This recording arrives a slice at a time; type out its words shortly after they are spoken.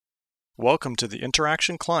Welcome to the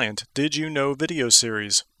Interaction Client Did You Know video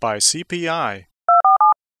series by CPI.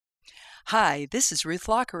 Hi, this is Ruth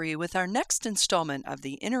Lockery with our next installment of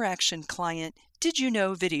the Interaction Client Did You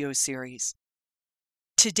Know video series.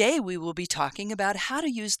 Today we will be talking about how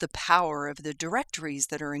to use the power of the directories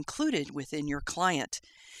that are included within your client.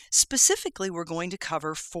 Specifically, we're going to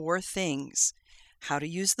cover 4 things: how to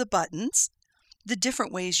use the buttons, the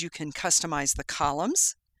different ways you can customize the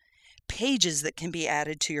columns, pages that can be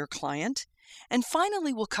added to your client, and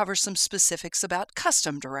finally we'll cover some specifics about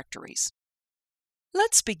custom directories.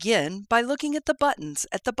 Let's begin by looking at the buttons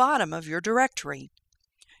at the bottom of your directory.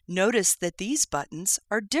 Notice that these buttons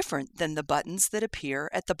are different than the buttons that appear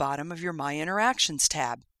at the bottom of your My Interactions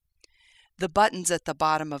tab. The buttons at the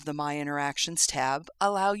bottom of the My Interactions tab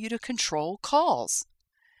allow you to control calls.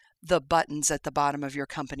 The buttons at the bottom of your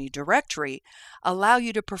company directory allow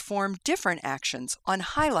you to perform different actions on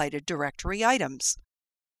highlighted directory items.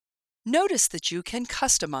 Notice that you can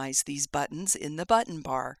customize these buttons in the button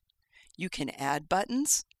bar. You can add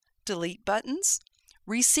buttons, delete buttons,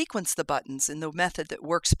 resequence the buttons in the method that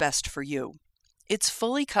works best for you. It's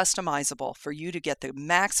fully customizable for you to get the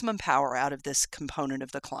maximum power out of this component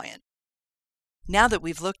of the client. Now that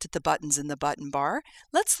we've looked at the buttons in the button bar,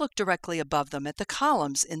 let's look directly above them at the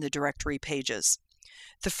columns in the directory pages.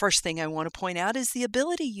 The first thing I want to point out is the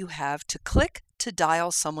ability you have to click to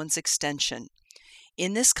dial someone's extension.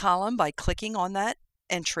 In this column, by clicking on that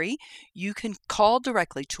entry, you can call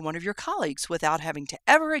directly to one of your colleagues without having to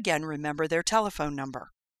ever again remember their telephone number.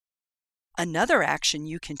 Another action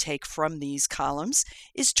you can take from these columns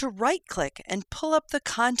is to right-click and pull up the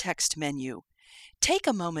context menu. Take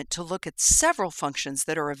a moment to look at several functions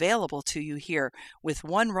that are available to you here with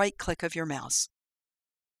one right click of your mouse.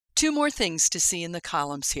 2 more things to see in the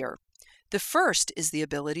columns here. The first is the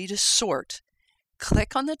ability to sort.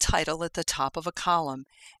 Click on the title at the top of a column,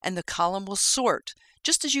 and the column will sort,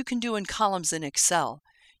 just as you can do in columns in Excel.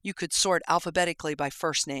 You could sort alphabetically by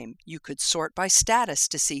first name. You could sort by status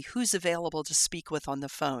to see who's available to speak with on the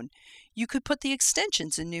phone. You could put the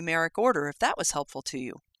extensions in numeric order if that was helpful to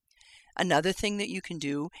you. Another thing that you can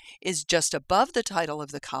do is just above the title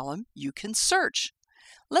of the column, you can search.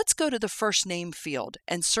 Let's go to the first name field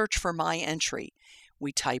and search for my entry.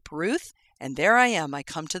 We type Ruth, and there I am. I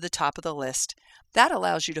come to the top of the list. That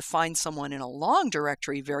allows you to find someone in a long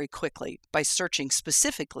directory very quickly by searching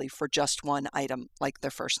specifically for just one item, like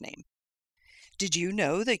their first name. Did you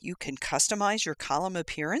know that you can customize your column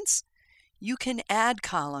appearance? You can add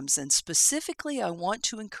columns, and specifically I want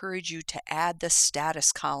to encourage you to add the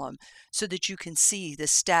status column so that you can see the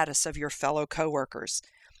status of your fellow coworkers.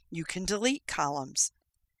 You can delete columns.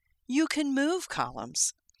 You can move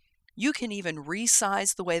columns. You can even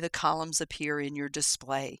resize the way the columns appear in your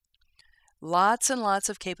display. Lots and lots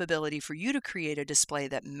of capability for you to create a display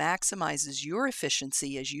that maximizes your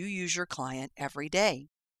efficiency as you use your client every day.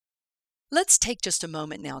 Let's take just a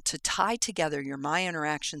moment now to tie together your My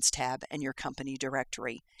Interactions tab and your company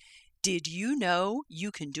directory. Did you know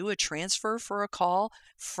you can do a transfer for a call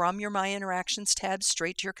from your My Interactions tab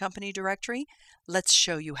straight to your company directory? Let's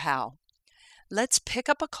show you how. Let's pick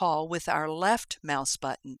up a call with our left mouse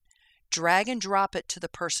button. Drag and drop it to the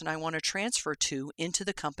person I want to transfer to into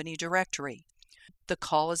the company directory. The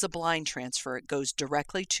call is a blind transfer. It goes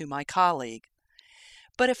directly to my colleague.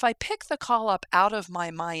 But if I pick the call up out of my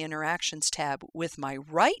Interactions tab with my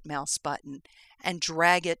right mouse button and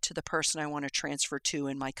drag it to the person I want to transfer to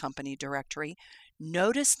in my company directory,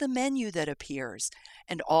 notice the menu that appears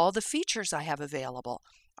and all the features I have available.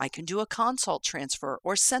 I can do a consult transfer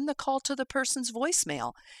or send the call to the person's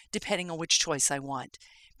voicemail, depending on which choice I want.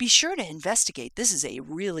 Be sure to investigate. This is a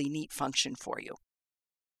really neat function for you.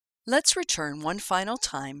 Let's return one final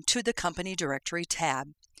time to the company directory tab.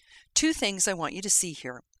 2 things I want you to see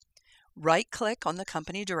here. Right-click on the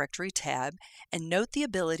Company Directory tab and note the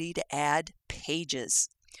ability to add pages.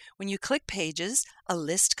 When you click Pages, a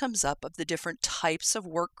list comes up of the different types of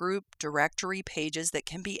workgroup directory pages that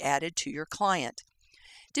can be added to your client.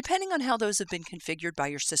 Depending on how those have been configured by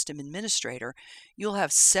your system administrator, you'll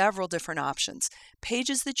have several different options.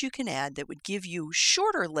 Pages that you can add that would give you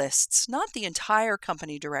shorter lists, not the entire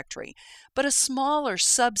company directory, but a smaller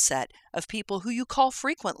subset of people who you call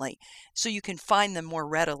frequently, so you can find them more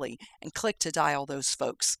readily and click to dial those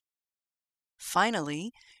folks.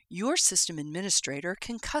 Finally, your system administrator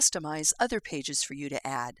can customize other pages for you to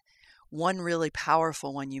add. One really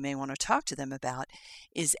powerful one you may want to talk to them about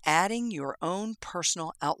is adding your own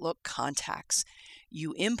personal Outlook contacts.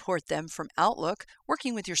 You import them from Outlook,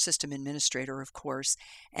 working with your system administrator, of course,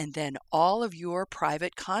 and then all of your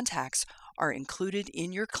private contacts are included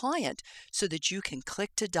in your client so that you can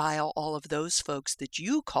click to dial all of those folks that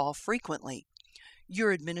you call frequently.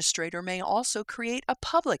 Your administrator may also create a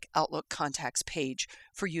public Outlook contacts page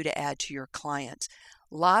for you to add to your client.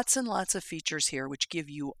 Lots and lots of features here which give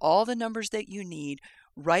you all the numbers that you need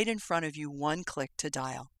right in front of you, one click to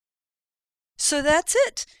dial. So that's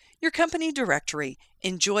it, your company directory.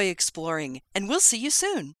 Enjoy exploring, and we'll see you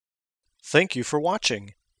soon. Thank you for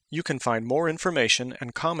watching. You can find more information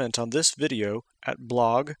and comment on this video at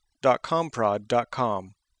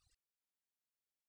blog.comprod.com.